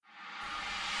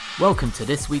Welcome to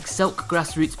this week's Selk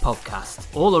Grassroots podcast,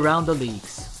 all around the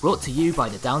leagues, brought to you by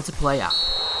the Down to Play app.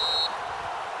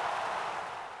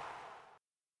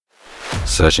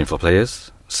 Searching for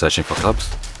players? Searching for clubs?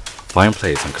 Find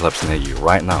players and clubs near you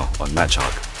right now on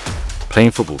MatchHawk.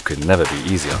 Playing football could never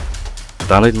be easier.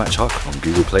 Download MatchHawk on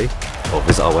Google Play or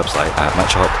visit our website at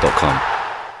matchhawk.com.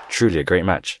 Truly a great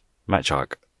match.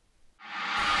 MatchHawk.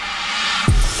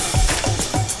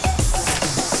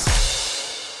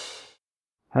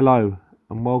 Hello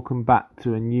and welcome back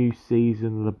to a new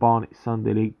season of the Barnet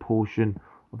Sunday League portion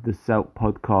of the Selk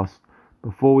podcast.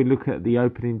 Before we look at the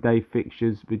opening day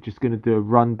fixtures, we're just going to do a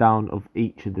rundown of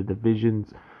each of the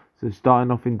divisions. So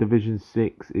starting off in Division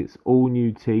 6, it's all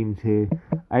new teams here.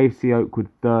 AFC Oakwood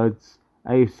Thirds,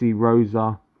 AFC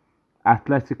Rosa,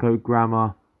 Atletico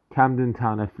Grammar, Camden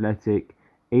Town Athletic,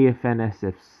 EFN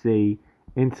SFC,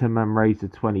 Inter Manresa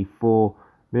 24,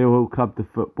 Mill Hill Club de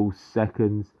Football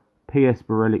Seconds, PS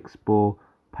Bareilles-Spor,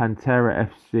 Pantera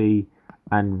FC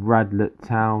and Radlett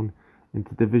Town.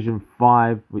 Into Division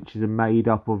 5, which is made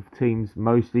up of teams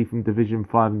mostly from Division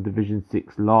 5 and Division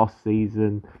 6 last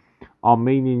season.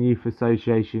 Armenian Youth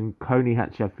Association, Coney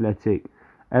Hatch Athletic,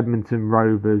 Edmonton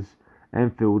Rovers,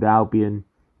 Enfield Albion,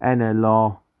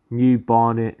 NLR, New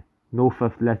Barnet, North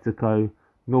Athletico,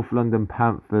 North London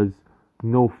Panthers,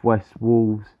 Northwest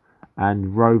Wolves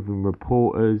and Roving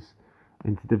Reporters.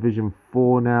 Into Division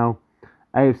 4 now,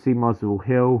 AFC Muswell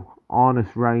Hill,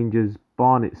 Arness Rangers,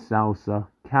 Barnet Salsa,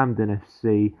 Camden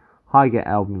FC, Highgate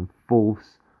Albion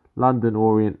Force, London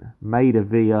Orient, Maida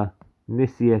Villa,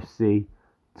 Nissi FC,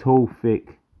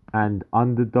 Tallfick and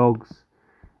Underdogs.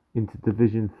 Into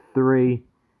Division 3,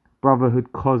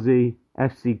 Brotherhood Cosy,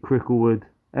 FC Cricklewood,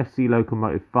 FC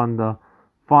Locomotive Thunder,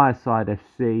 Fireside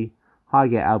FC,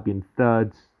 Highgate Albion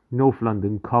Thirds, North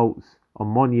London Colts,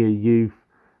 Omonia Youth,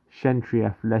 Shentry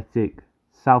Athletic,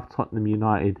 South Tottenham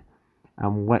United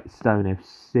and Whetstone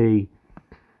FC.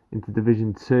 Into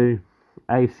Division 2,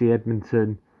 AFC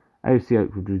Edmonton, AFC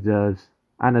Oakwood Reserves,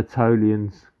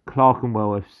 Anatolians,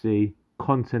 Clerkenwell FC,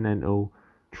 Continental,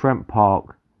 Trent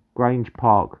Park, Grange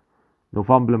Park,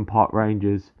 Northumberland Park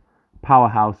Rangers,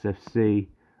 Powerhouse FC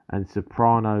and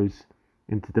Sopranos.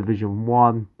 Into Division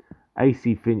 1,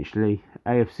 AC Finchley,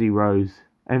 AFC Rose,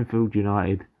 Enfield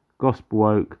United, Gospel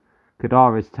Oak,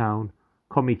 Cadaris Town,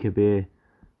 Commie Kabir,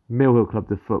 Mill Hill Club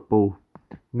de Football,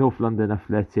 North London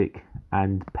Athletic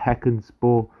and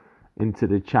Peckenspor. Into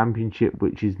the Championship,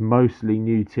 which is mostly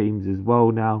new teams as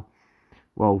well now.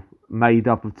 Well, made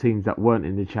up of teams that weren't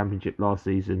in the Championship last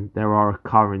season. There are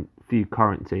a few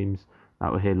current teams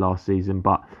that were here last season,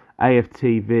 but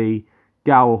AFTV,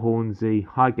 Gower Hornsey,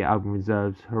 Highgate Albion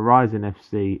Reserves, Horizon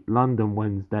FC, London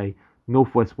Wednesday,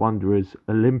 Northwest Wanderers,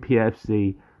 Olympia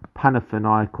FC,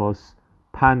 Panathinaikos,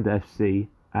 Panda FC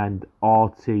and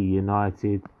RT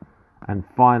United. And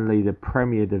finally the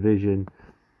Premier Division,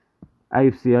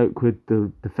 AFC Oakwood,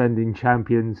 the defending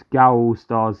champions, Gower All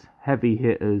Stars, Heavy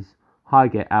Hitters,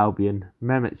 Highgate Albion,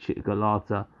 Mehmet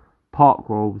Galata, Park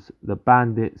Wolves, the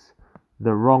Bandits,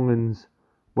 the Wrongans,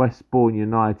 Westbourne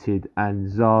United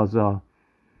and Zaza.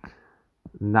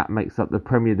 And that makes up the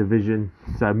Premier Division.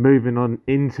 So moving on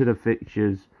into the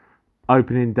fixtures,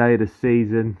 opening day of the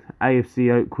season,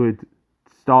 AFC Oakwood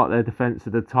start their defence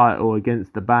of the title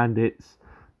against the Bandits.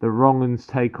 The Wrongans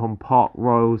take on Park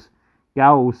Royals.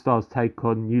 Gower All Stars take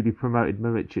on newly promoted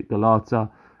Mehmet Galata.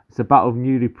 It's a battle of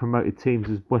newly promoted teams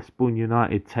as Westbourne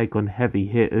United take on Heavy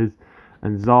Hitters.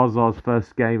 And Zaza's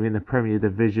first game in the Premier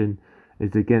Division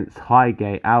is against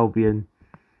Highgate Albion.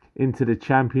 Into the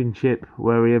Championship,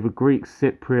 where we have a Greek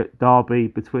Cypriot derby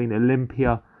between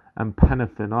Olympia and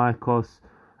Panathinaikos.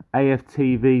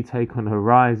 AFTV take on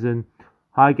Horizon.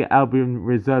 Highgate Albion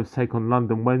Reserves take on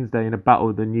London Wednesday in a battle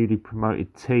of the newly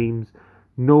promoted teams.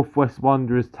 Northwest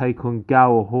Wanderers take on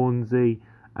Gower Hornsey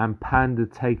and Panda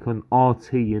take on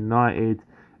RT United.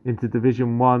 Into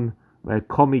Division 1, where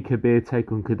Commie Kabir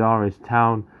take on Cadaris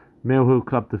Town, Mill Hill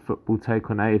Club de Football take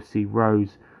on AFC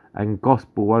Rose and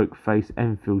Gospel Oak face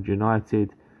Enfield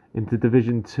United. Into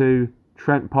Division 2,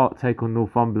 Trent Park take on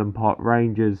Northumberland Park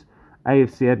Rangers,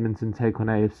 AFC Edmonton take on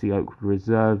AFC Oakwood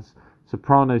Reserves,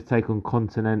 Sopranos take on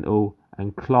Continental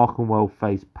and Clerkenwell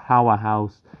face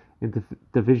Powerhouse. Into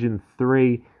Division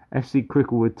 3, FC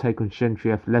Cricklewood take on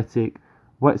Shentry Athletic,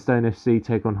 Whetstone FC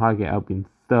take on Highgate Albion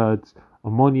Thirds,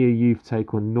 Omonia Youth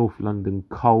take on North London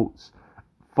Colts,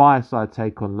 Fireside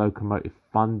take on Locomotive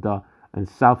Thunder and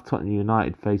South Tottenham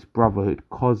United face Brotherhood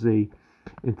Cosy.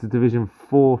 Into Division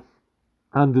 4,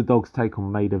 Underdogs take on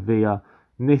Maida Villa,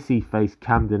 Nissi face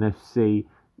Camden FC,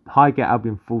 Highgate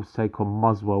Albion Force take on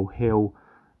Muswell Hill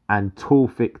and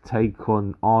Tallfick take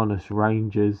on Arness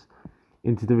Rangers.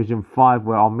 Into Division 5,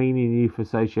 where Armenian Youth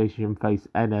Association face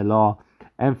NLR,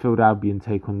 Enfield Albion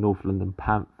take on North London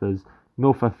Panthers,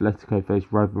 North Athletico face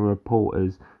Roving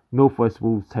Reporters, North West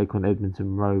Wolves take on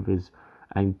Edmonton Rovers,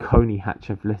 and Coney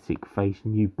Hatch Athletic face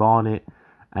New Barnet.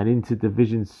 And into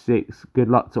Division 6, good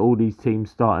luck to all these teams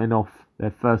starting off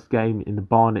their first game in the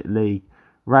Barnet League.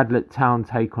 Radlett Town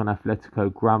take on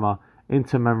Athletico Grammar,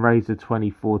 Inter Manresa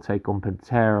 24 take on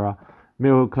Pantera,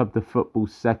 Mill Club the Football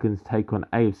seconds take on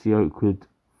AFC Oakwood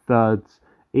thirds,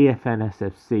 EFN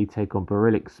SFC take on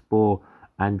Barillic Spore,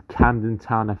 and Camden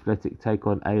Town Athletic take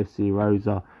on AFC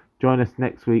Rosa. Join us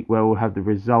next week where we'll have the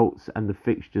results and the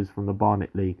fixtures from the Barnet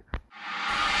League.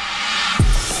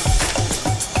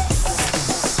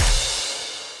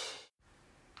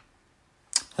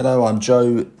 Hello, I'm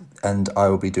Joe, and I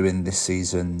will be doing this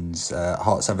season's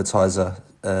Hearts Advertiser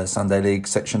Sunday League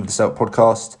section of the Celt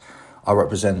podcast. I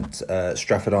represent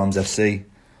Stratford Arms FC.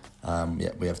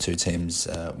 We have two teams,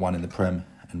 one in the Prem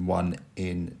and one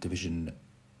in Division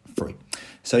 3.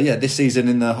 So this season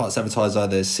in the Hearts Advertiser,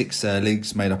 there's 6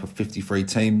 leagues made up of 53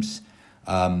 teams.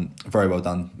 Very well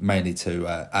done, mainly to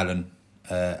Alan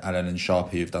and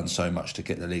Sharpie, who've done so much to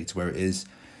get the league to where it is.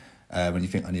 When you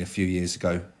think only a few years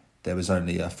ago, there was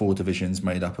only 4 divisions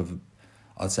made up of,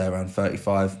 I'd say, around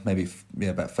 35,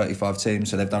 about 35 teams.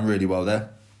 So they've done really well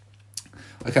there.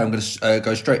 Okay, I'm going to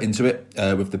go straight into it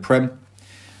with the Prem.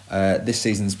 This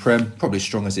season's Prem, probably as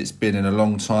strong as it's been in a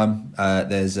long time.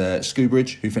 There's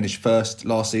Skewbridge, who finished first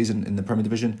last season in the Premier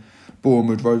Division.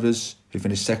 Bournemouth Rovers, who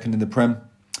finished second in the Prem.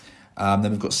 Then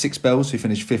we've got Six Bells, who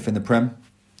finished 5th in the Prem.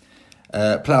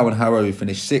 Plough and Harrow, who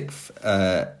finished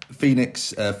 6th.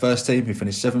 Phoenix, first team, who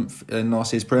finished 7th in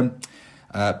last year's Prem.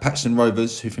 Paxton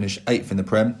Rovers, who finished 8th in the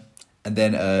Prem. And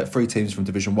then 3 teams from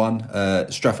Division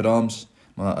 1. Stratford Arms,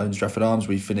 my own Stratford Arms,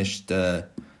 we finished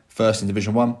 1st in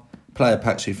Division 1. Player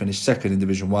Packs, who finished 2nd in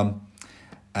Division 1.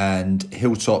 And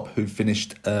Hilltop, who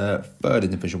finished 3rd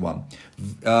in Division 1.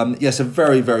 Yes, a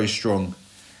very, very strong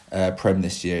Prem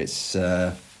this year. It's...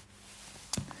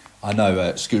 I know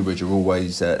Skewbridge are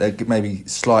always, they're maybe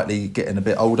slightly getting a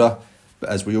bit older, but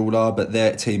as we all are, but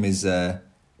their team is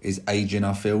ageing,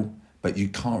 I feel, but you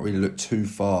can't really look too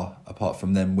far apart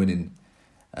from them winning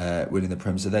the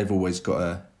Prem, so they've always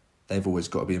got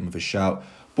to be in with a shout.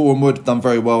 Bournemouth done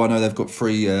very well. I know they've got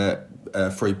three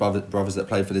brothers that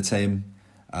play for the team.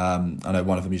 I know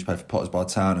one of them used to play for Potters Bar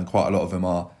Town, and quite a lot of them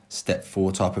are step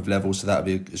 4 type of level, so that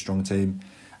would be a strong team.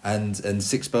 And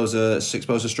Six Bells are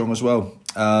strong as well.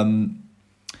 In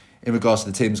regards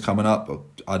to the teams coming up,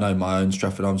 I know my own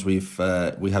Stratford Arms, we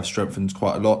have strengthened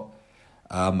quite a lot.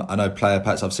 I know player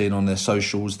packs I've seen on their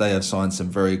socials, they have signed some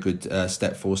very good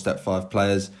step 4, step 5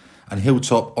 players. And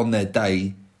Hilltop on their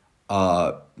day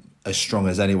are as strong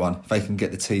as anyone. If they can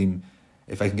get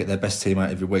their best team out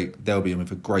every week, they'll be in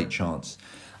with a great chance.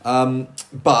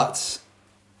 But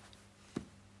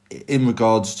in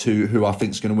regards to who I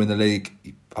think is going to win the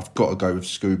league, I've got to go with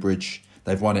Skewbridge.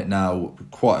 They've won it now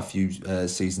quite a few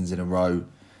seasons in a row.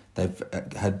 They've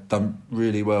had done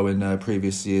really well in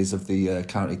previous years of the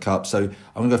County Cup. So I'm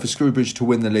going to go for Skewbridge to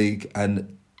win the league.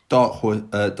 And dark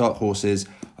horses,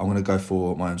 I'm going to go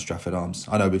for my own Stratford Arms.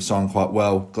 I know we've signed quite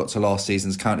well, got to last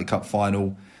season's County Cup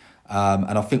final.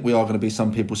 And I think we are going to be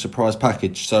some people's surprise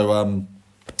package. So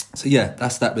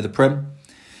that's that with the Prem.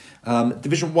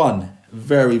 Division 1.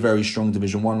 Very, very strong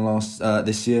Division 1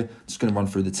 this year. Just going to run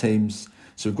through the teams.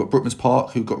 So we've got Brookmans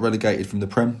Park, who got relegated from the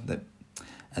Prem.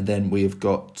 And then we've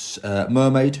got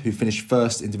Mermaid, who finished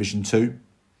 1st in Division 2.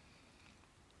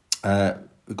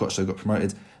 Got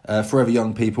promoted. Forever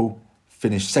Young People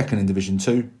finished 2nd in Division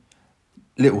 2.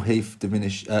 Little Heath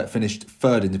finished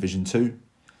 3rd in Division 2.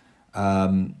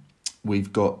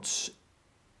 We've got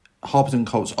Harpenden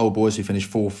Colts Old Boys, who finished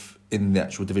 4th in the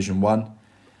actual Division 1.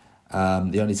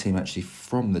 The only team actually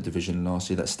from the division last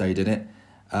year that stayed in it.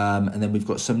 And then we've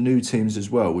got some new teams as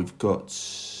well. We've got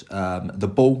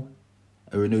The Bull,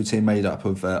 a new team made up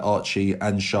of Archie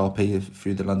and Sharpie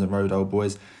through the London Road Old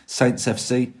Boys. Saints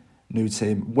FC, new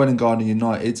team. Welland Garden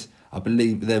United, I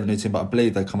believe they're a new team, but I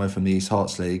believe they come over from the East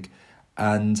Hearts League.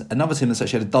 And another team that's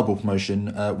actually had a double promotion,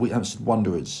 Wheathampton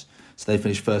Wanderers. So they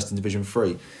finished 1st in Division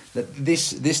 3.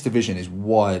 This division is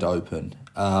wide open.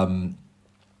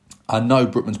 I know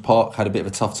Brookmans Park had a bit of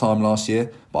a tough time last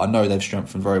year, but I know they've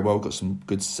strengthened very well. Got some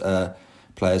good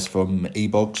players from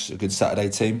E-Bogs, a good Saturday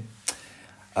team.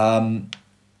 I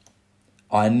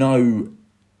know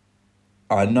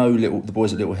the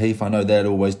boys at Little Heath. I know they'll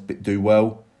always do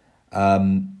well.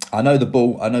 I know the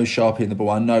Bull. I know Sharpie and the Bull.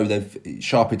 I know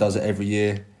Sharpie does it every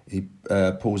year. He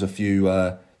pulls a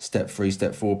few step 3,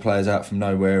 step 4 players out from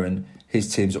nowhere, and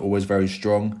his teams are always very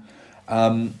strong.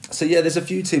 So yeah, there's a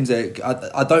few teams there.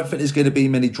 I don't think there's going to be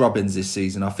many drubbins this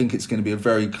season. I think it's going to be a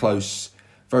very close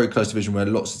division where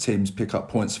lots of teams pick up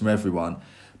points from everyone.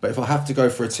 But if I have to go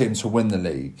for a team to win the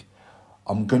league,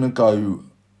 I'm going to go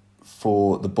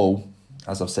for the Bull.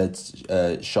 As I've said,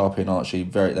 Sharpie and Archie,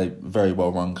 very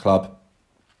well run club.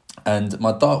 And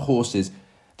my dark horses,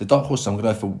 I'm going to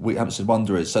go for Wheat Hampstead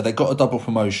Wanderers. So they got a double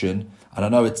promotion, and I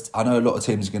know a lot of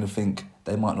teams are going to think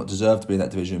they might not deserve to be in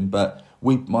that division, but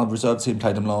my reserve team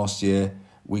played them last year.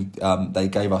 They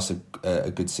gave us a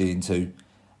good seeing too,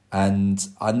 and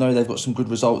I know they've got some good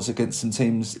results against some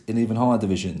teams in even higher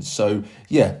divisions. So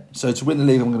yeah, so to win the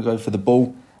league, I'm going to go for the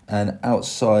Bull, and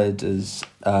outsiders,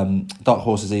 dark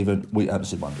horses even, Wheat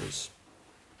Hampstead Wanderers.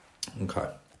 Okay.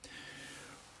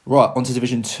 Right, on to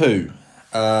Division 2.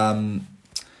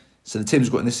 So the teams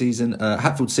we've got in this season,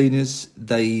 Hatfield Seniors,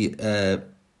 they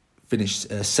finished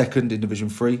second in Division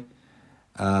 3.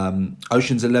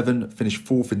 Oceans 11 finished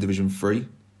fourth in Division 3.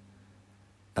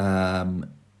 And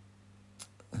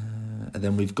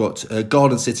then we've got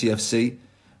Garden City FC,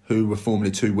 who were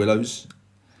formerly Two Willows.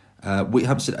 Wheat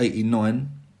Hampstead 89,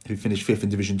 who finished fifth in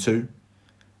Division 2.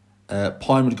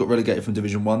 Pinewood got relegated from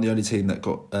Division 1, the only team that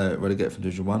got relegated from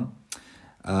Division 1.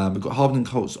 We've got Harden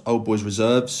Colts Old Boys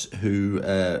Reserves, who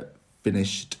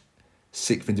finished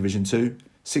 6th in Division 2.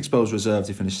 Six Bells Reserves,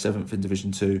 who finished 7th in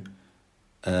Division 2.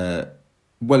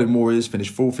 Welling Warriors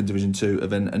finished 4th in Division 2.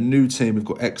 And then a new team, we've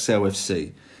got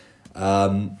XLFC.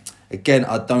 Again,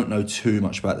 I don't know too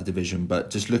much about the division,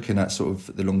 but just looking at sort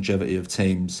of the longevity of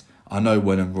teams, I know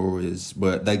Welling Warriors,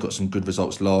 they got some good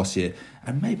results last year,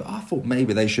 and I thought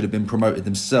maybe they should have been promoted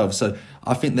themselves. So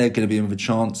I think they're going to be in with a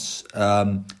chance.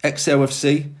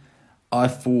 XLFC, I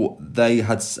thought they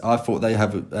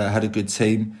had a good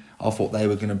team. I thought they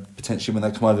were going to potentially, when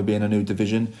they come over, be in a new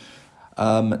division.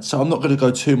 So I'm not going to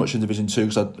go too much in Division 2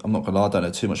 because I'm not going to lie, I don't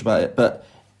know too much about it. But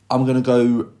I'm going to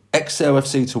go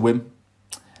XLFC to win.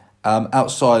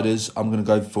 Outsiders, I'm going to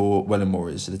go for Welling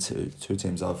Warriors, the two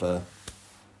teams I've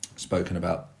spoken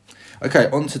about. Okay,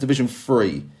 on to Division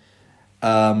 3.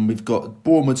 We've got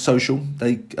Bournemouth Social.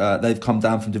 They've come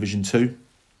down from Division 2.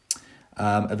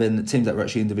 And then the teams that were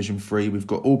actually in Division 3, we've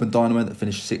got Auburn Dynamo that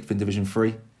finished 6th in Division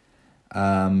 3.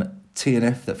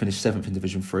 TNF that finished 7th in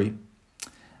Division 3.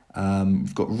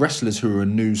 We've got Wrestlers, who are a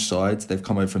new side. They've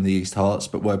come over from the East Hearts,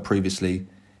 but were previously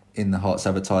in the Hearts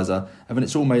Advertiser. And then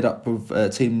it's all made up of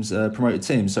promoted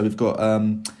teams. So we've got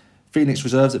Phoenix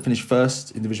Reserves that finished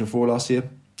 1st in Division 4 last year.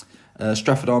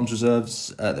 Stratford Arms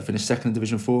Reserves that finished 2nd in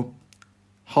Division 4.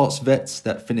 Hearts Vets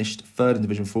that finished 3rd in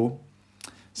Division 4.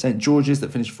 St George's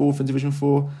that finished 4th in Division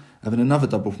 4. And then another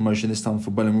double promotion, this time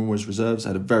for Welling Warriors Reserves.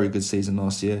 Had a very good season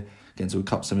last year, getting to a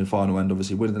cup semi-final and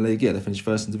obviously winning the league. Yeah, they finished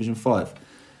 1st in Division 5.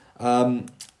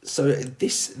 So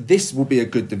this will be a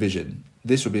good division.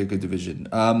 This will be a good division.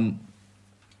 I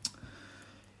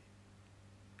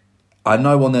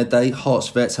know on their day, Hearts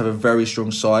Vets have a very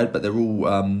strong side, but they're all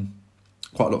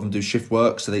quite a lot of them do shift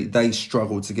work, so they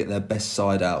struggle to get their best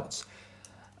side out.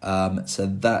 So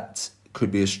that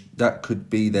could be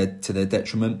to their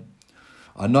detriment.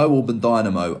 I know Auburn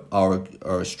Dynamo are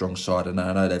a strong side, and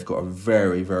I know they've got a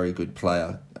very, very good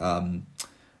player.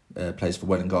 Plays for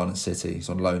Welling Garden City. He's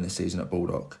on loan this season at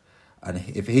Baldock, and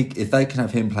if they can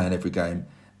have him playing every game,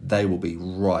 they will be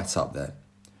right up there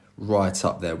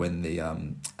when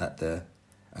at the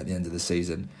end of the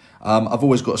season. I've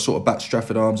always got to sort of back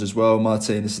Stratford Arms as well. My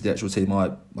team, this is the actual team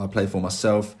I play for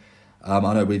myself. I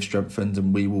know we've strengthened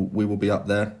and we will be up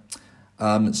there.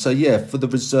 So yeah, for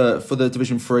the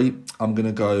Division 3, I'm going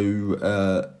to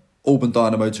go Auburn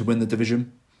Dynamo to win the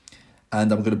division,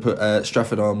 and I'm going to put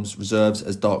Stratford Arms Reserves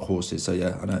as dark horses. So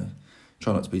yeah, I know,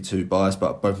 try not to be too biased,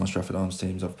 but both my Stratford Arms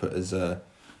teams I've put as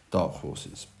dark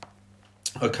horses.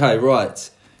 Okay, right,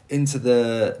 into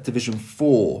the Division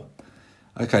 4.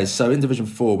 Okay, so in Division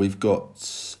 4 we've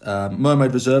got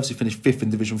Mermaid Reserves, who finished 5th in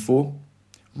Division 4.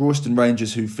 Royston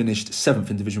Rangers, who finished 7th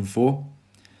in Division 4.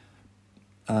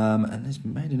 And there's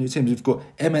mainly new teams. We've got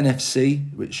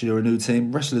MNFC, which are a new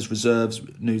team. Wrestlers Reserves,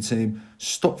 new team.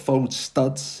 Stopfold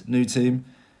Studs, new team.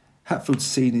 Hatfield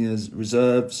Seniors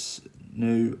Reserves,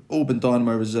 new. Auburn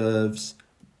Dynamo Reserves.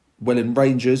 Welling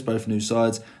Rangers, both new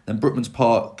sides. Then Brookmans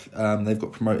Park, they've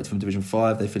got promoted from Division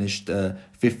 5. They finished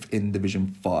 5th in Division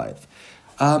 5.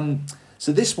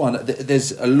 So this one,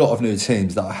 there's a lot of new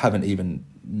teams that I haven't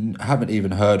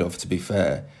even heard of, to be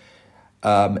fair.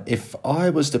 If I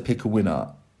was to pick a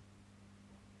winner,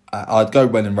 I'd go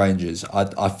Welling Rangers.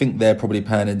 I think they're probably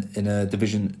playing in a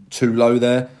Division 2 low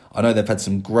there. I know they've had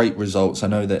some great results. I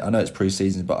know it's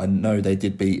pre-season, but I know they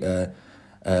did beat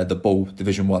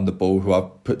Division 1, the Bull, who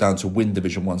I've put down to win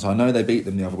Division 1. So I know they beat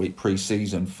them the other week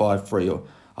pre-season 5-3, or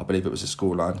I believe it was a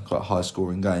scoreline, quite a high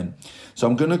scoring game. So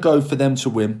I'm going to go for them to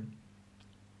win.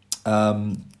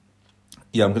 I'm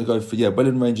going to go for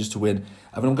Welland Rangers to win.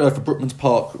 And I'm going to go for Brookmans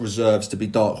Park Reserves to be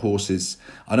dark horses.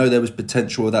 I know there was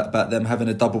potential about them having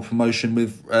a double promotion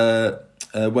with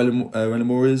Welland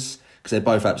Warriors, because they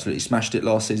both absolutely smashed it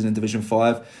last season in Division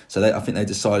 5. So I think they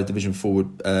decided Division 4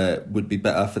 would be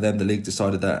better for them. The league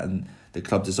decided that, and the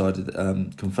club decided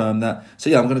confirm that.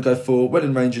 So I'm going to go for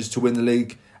Welland Rangers to win the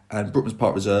league and Brookmans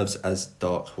Park Reserves as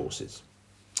dark horses.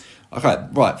 Okay,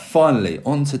 right, finally,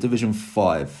 on to Division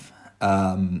 5.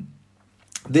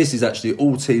 This is actually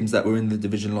all teams that were in the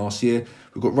division last year.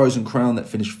 We've got Rose and Crown that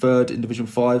finished 3rd in Division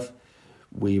 5.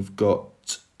 We've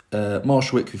got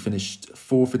Marshwick, who finished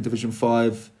 4th in Division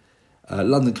 5.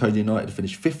 London Colne United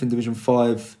finished 5th in Division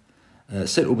 5.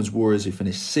 St Albans Warriors, who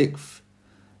finished 6th.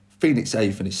 Phoenix A,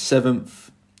 who finished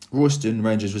 7th. Royston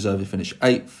Rangers Reserve, who finished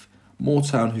 8th.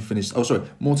 Moortown, who finished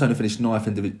 9th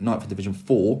in Division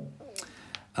 4.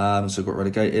 So got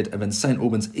relegated. And then St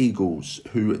Albans Eagles,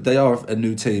 who they are a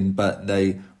new team, but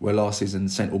they were last season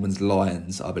St Albans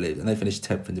Lions, I believe, and they finished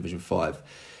 10th in Division 5.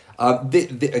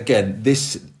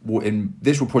 This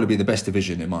will probably be the best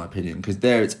division in my opinion, because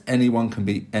there it's anyone can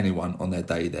beat anyone on their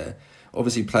day there.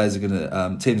 Obviously, teams are going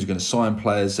to sign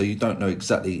players, so you don't know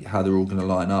exactly how they're all going to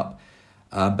line up.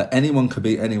 But anyone can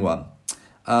beat anyone.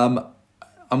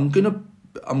 I'm gonna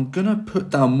put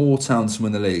down Moortown to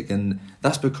win the league, and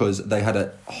that's because they had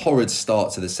a horrid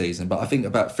start to the season. But I think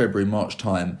about February, March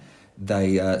time,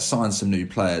 they signed some new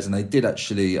players, and they did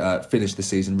actually finish the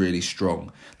season really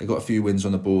strong. They got a few wins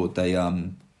on the board. They,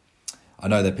 I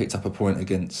know they picked up a point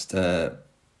against Stratford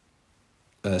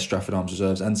Arms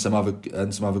Reserves and some other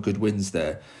good wins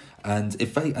there. And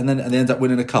they end up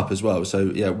winning a cup as well.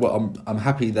 So I'm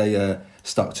happy they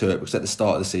stuck to it, because at the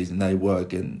start of the season they were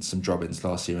getting some drubbings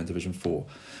last year in Division 4.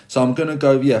 So I'm gonna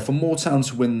go for Moortown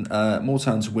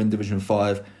to win Division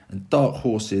 5, and dark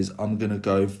horses I'm gonna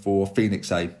go for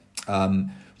Phoenix A.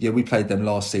 We played them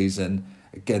last season.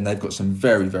 Again, they've got some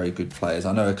very, very good players.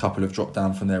 I know a couple have dropped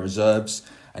down from their reserves,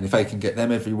 and if they can get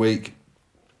them every week,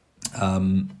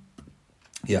 I'm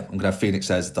gonna have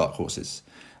Phoenix A as dark horses.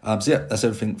 That's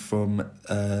everything from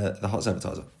the Hearts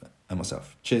Advertiser and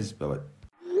myself. Cheers, bye-bye.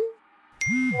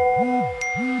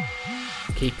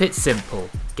 Keep it simple.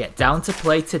 Get Down to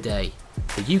Play today,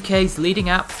 the UK's leading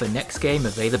app for next game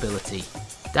availability.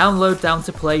 Download Down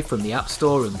to Play from the App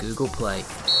Store and Google Play.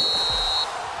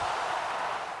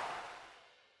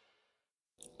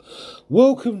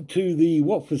 Welcome to the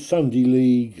Watford Sunday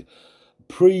League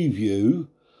preview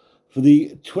for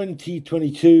the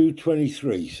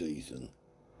 2022-23 season.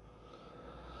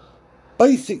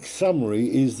 Basic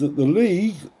summary is that the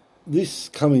league this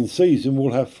coming season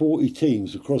will have 40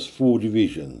 teams across 4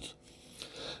 divisions.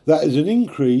 That is an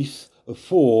increase of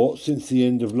 4 since the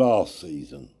end of last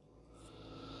season.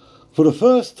 For the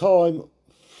first time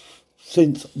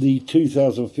since the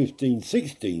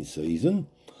 2015-16 season,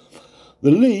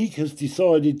 the league has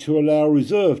decided to allow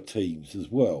reserve teams as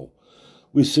well,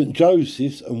 with St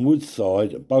Joseph's and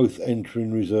Woodside both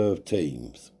entering reserve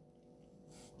teams.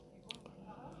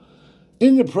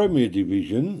 In the Premier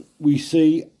Division, we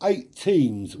see 8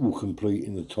 teams will compete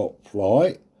in the top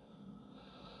flight.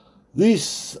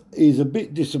 This is a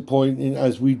bit disappointing,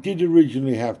 as we did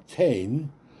originally have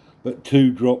 10, but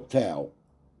 2 dropped out.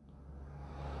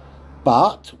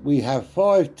 But we have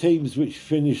 5 teams which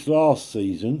finished last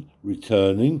season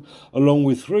returning, along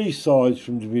with 3 sides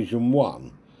from Division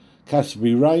 1,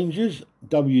 Casby Rangers,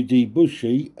 WD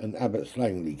Bushy and Abbots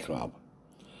Langley Club.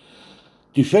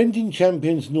 Defending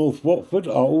champions North Watford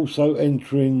are also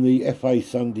entering the FA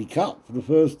Sunday Cup for the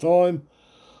first time,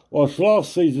 whilst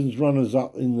last season's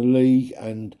runners-up in the league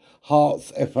and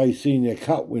Hearts FA Senior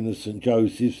Cup winners St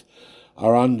Joseph's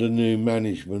are under new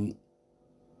management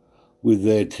with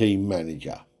their team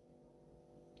manager.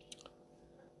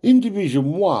 In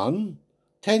Division 1,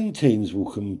 10 teams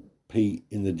will compete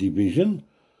in the division,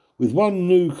 with 1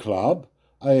 new club,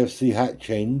 AFC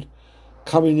Hatchend,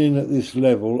 coming in at this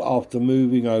level after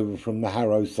moving over from the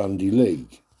Harrow Sunday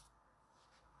League.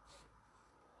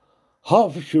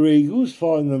 Hertfordshire Eagles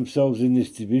find themselves in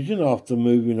this division after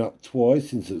moving up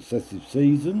twice in successive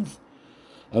seasons,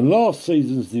 and last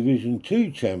season's Division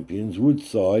 2 champions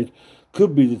Woodside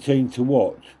could be the team to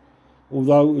watch,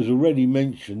 although it was already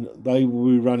mentioned they will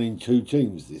be running 2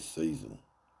 teams this season.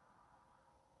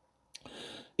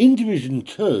 In Division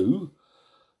 2,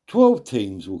 12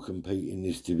 teams will compete in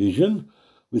this division,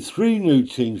 with 3 new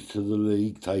teams to the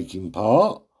league taking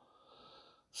part.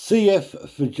 CF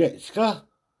Fajetska,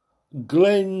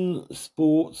 Glen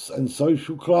Sports and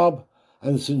Social Club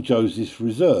and St Joseph's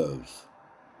Reserves.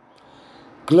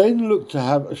 Glen look to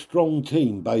have a strong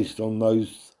team based on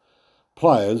those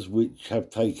players which have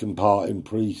taken part in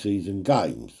pre-season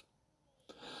games.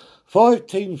 5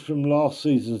 teams from last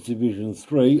season's Division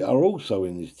 3 are also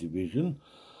in this division,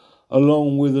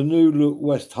 along with a new-look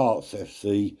West Herts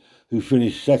FC, who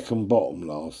finished second bottom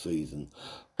last season,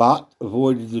 but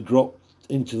avoided the drop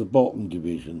into the bottom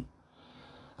division.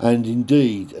 And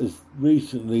indeed, as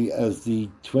recently as the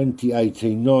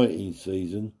 2018-19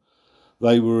 season,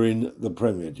 they were in the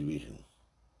Premier Division.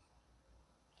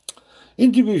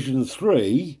 In Division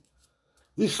 3,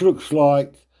 this looks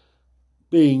like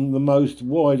being the most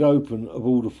wide open of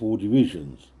all the 4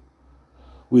 divisions,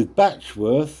 with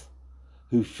Batchworth,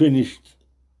 who finished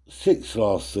 6th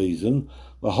last season,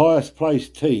 the highest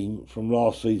placed team from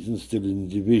last season still in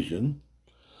the division.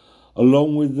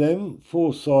 Along with them,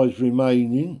 4 sides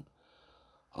remaining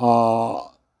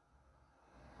are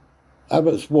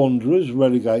Abbots Wanderers,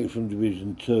 relegated from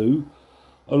Division 2,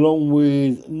 along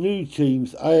with new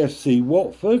teams AFC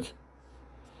Watford,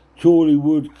 Chorley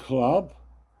Wood Club,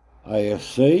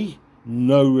 AFC,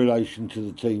 no relation to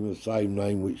the team of the same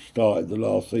name which started the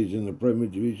last season in the Premier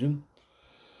Division,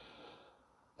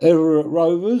 Everett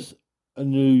Rovers, a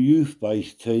new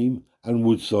youth-based team, and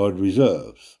Woodside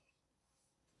Reserves.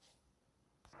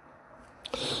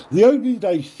 The opening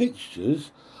day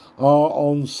fixtures are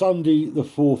on Sunday the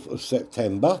 4th of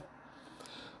September,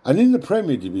 and in the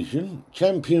Premier Division,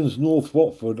 champions North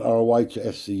Watford are away to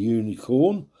FC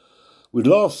Unicorn, with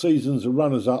last season's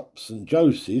runners-up St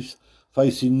Joseph's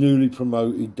facing newly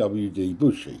promoted WD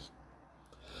Bushey.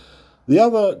 The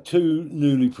other 2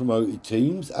 newly promoted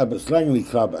teams, Abbots Langley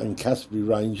Club and Casby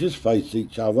Rangers, face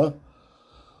each other,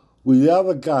 with the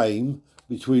other game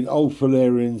between Old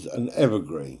Fullerians and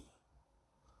Evergreen.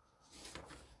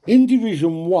 In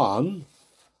Division 1,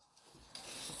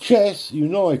 Chess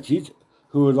United,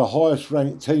 who are the highest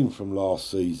ranked team from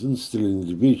last season, still in the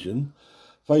division,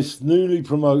 faced newly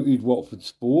promoted Watford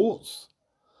Sports.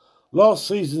 Last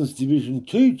season's Division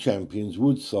 2 champions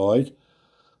Woodside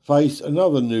face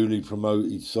another newly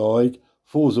promoted side,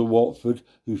 Forza Watford,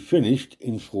 who finished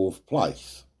in 4th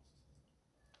place.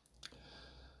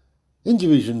 In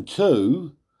Division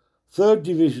 2, 3rd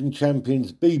Division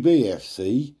champions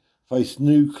BBFC faced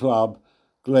new club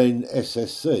Glen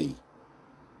SSC,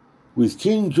 with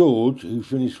King George, who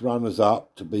finished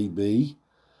runners-up to BB,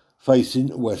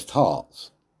 facing West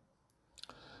Herts.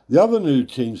 The other new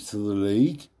teams to the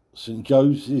league, St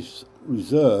Joseph's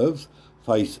Reserves,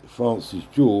 face Francis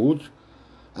George,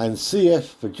 and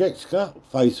CF Fajecka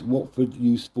face Watford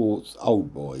Youth Sports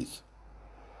Old Boys.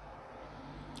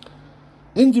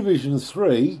 In Division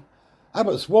 3,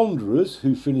 Abbots Wanderers,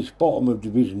 who finished bottom of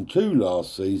Division 2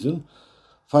 last season,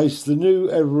 faced the new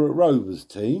Everett Rovers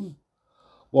team,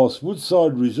 whilst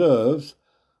Woodside Reserves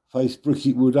faced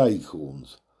Bricket Wood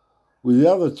Acorns, with the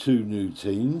other 2 new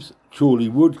teams, Chorley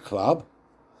Wood Club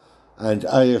and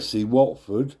AFC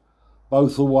Watford,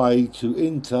 both away to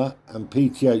Inter and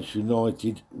PTH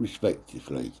United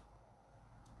respectively.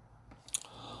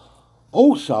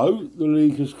 Also, the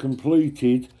league has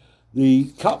completed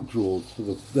the cup draws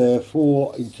for their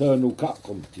 4 internal cup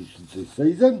competitions this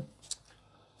season.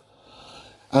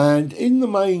 And in the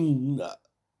main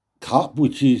cup,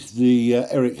 which is the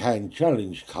Eric Hand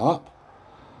Challenge Cup,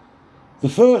 the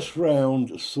first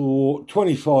round saw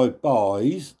 25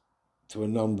 byes to a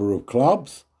number of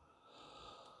clubs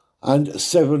and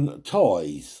 7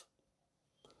 ties.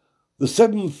 The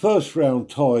 7 first round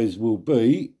ties will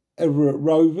be Everett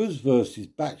Rovers versus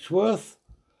Batchworth,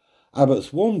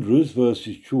 Abbots Wanderers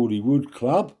versus Chorley Wood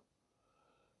Club,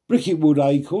 Bricket Wood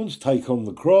Acorns take on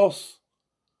the Cross,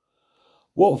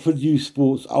 Watford Youth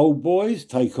Sports Old Boys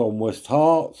take on West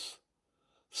Herts,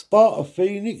 Sparta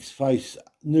Phoenix face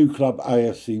new club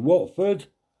AFC Watford,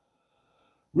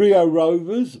 Rio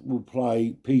Rovers will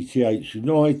play PTH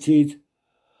United,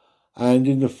 and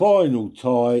in the final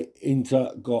tie,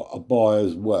 Inter got a bye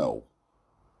as well.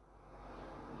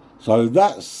 So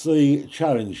that's the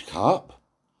Challenge Cup.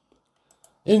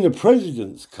 In the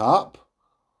President's Cup,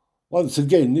 once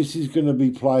again, this is going to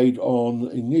be played on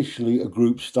initially a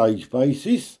group stage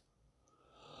basis,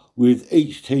 with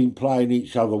each team playing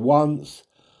each other once,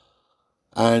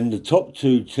 and the top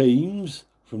 2 teams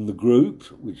from the group,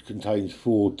 which contains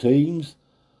 4 teams,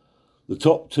 the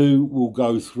top 2 will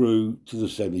go through to the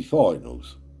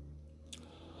semi-finals.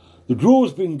 The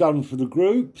draw's been done for the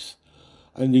groups,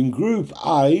 and in Group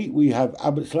A we have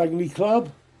Abbots Langley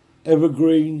Club,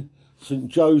 Evergreen, St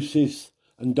Joseph's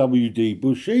and WD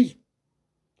Bushey.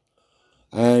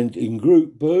 And in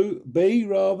Group B,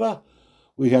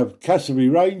 we have Castleby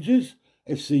Rangers,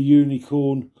 FC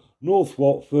Unicorn, North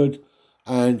Watford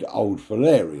and Old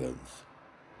Valerians.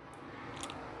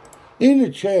 In the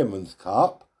Chairman's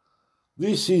Cup,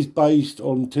 this is based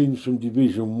on teams from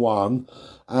Division 1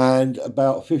 and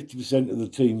about 50% of the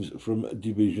teams from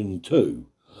Division 2.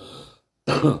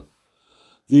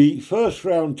 The first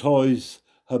round ties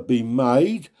have been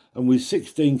made, and with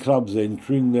 16 clubs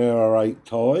entering, there are 8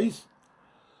 ties.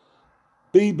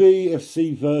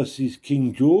 BBFC versus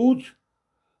King George.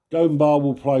 Dunbar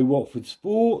will play Watford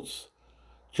Sports.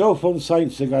 Chalfont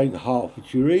Saints against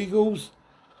Hertfordshire Eagles.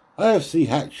 AFC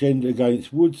Hatchend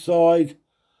against Woodside.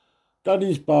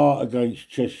 Dunnings Bar against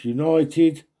Cheshire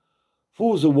United.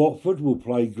 Forza Watford will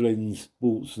play Glen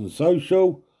Sports and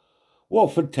Social.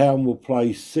 Watford Town will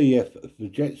play CF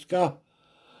Vijetska.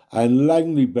 And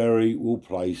Langley Berry will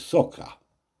play Soccer.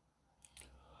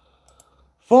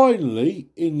 Finally,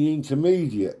 in the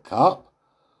Intermediate Cup,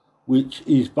 which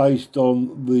is based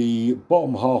on the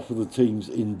bottom half of the teams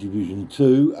in Division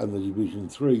 2 and the Division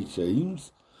 3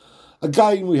 teams,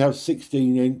 again we have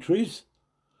 16 entries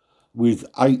with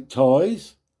 8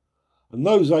 ties, and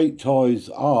those 8 ties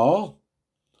are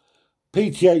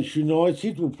PTH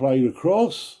United will play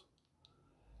Lacrosse,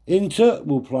 Inter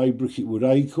will play Bricketwood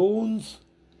Acorns,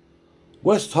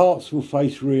 West Herts will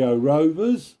face Rio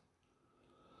Rovers,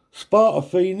 Sparta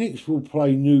Phoenix will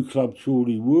play New Club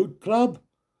Chorley Wood Club,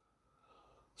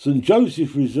 St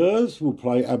Joseph Reserves will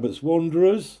play Abbots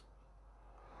Wanderers,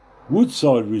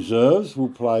 Woodside Reserves will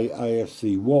play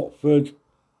AFC Watford,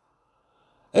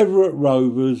 Everett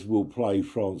Rovers will play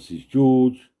Francis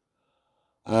George,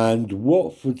 and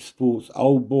Watford Sports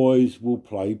Old Boys will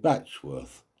play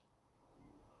Batchworth.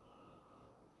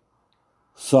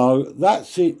 So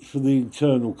that's it for the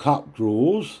internal cup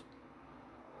draws.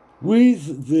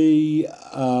 With the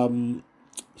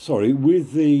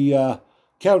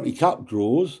County Cup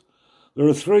draws, there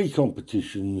are 3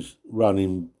 competitions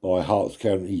running by Herts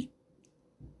County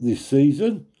this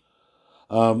season.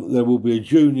 There will be a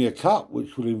Junior Cup,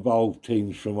 which will involve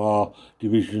teams from our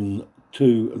Division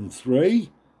 2 and 3.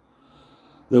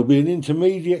 There will be an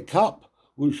Intermediate Cup,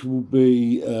 which will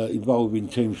be involving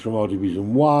teams from our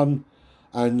Division 1,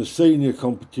 and the Senior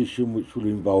competition, which will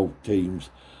involve teams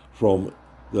from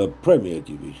the Premier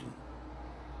Division.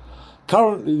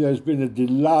 Currently, there's been a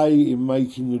delay in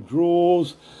making the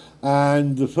draws,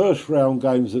 and the first round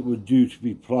games that were due to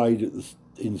be played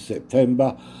in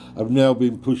September have now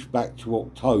been pushed back to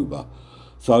October.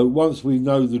 So once we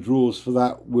know the draws for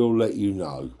that, we'll let you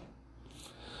know.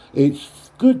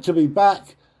 It's good to be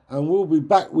back, and we'll be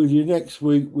back with you next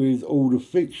week with all the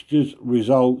fixtures,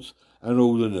 results, and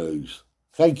all the news.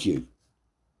 Thank you.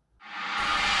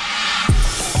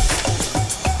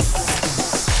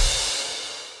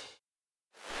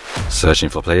 Searching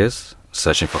for players?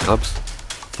 Searching for clubs?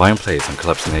 Find players and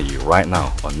clubs near you right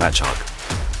now on MatchArc.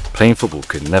 Playing football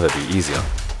could never be easier.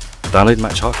 Download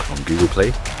MatchArc on Google Play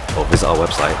or visit our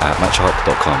website at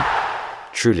matcharc.com.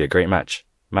 Truly a great match.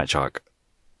 MatchArc.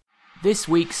 This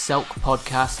week's Selk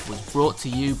podcast was brought to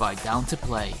you by Down to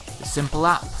Play, the simple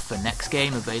app for next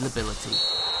game availability.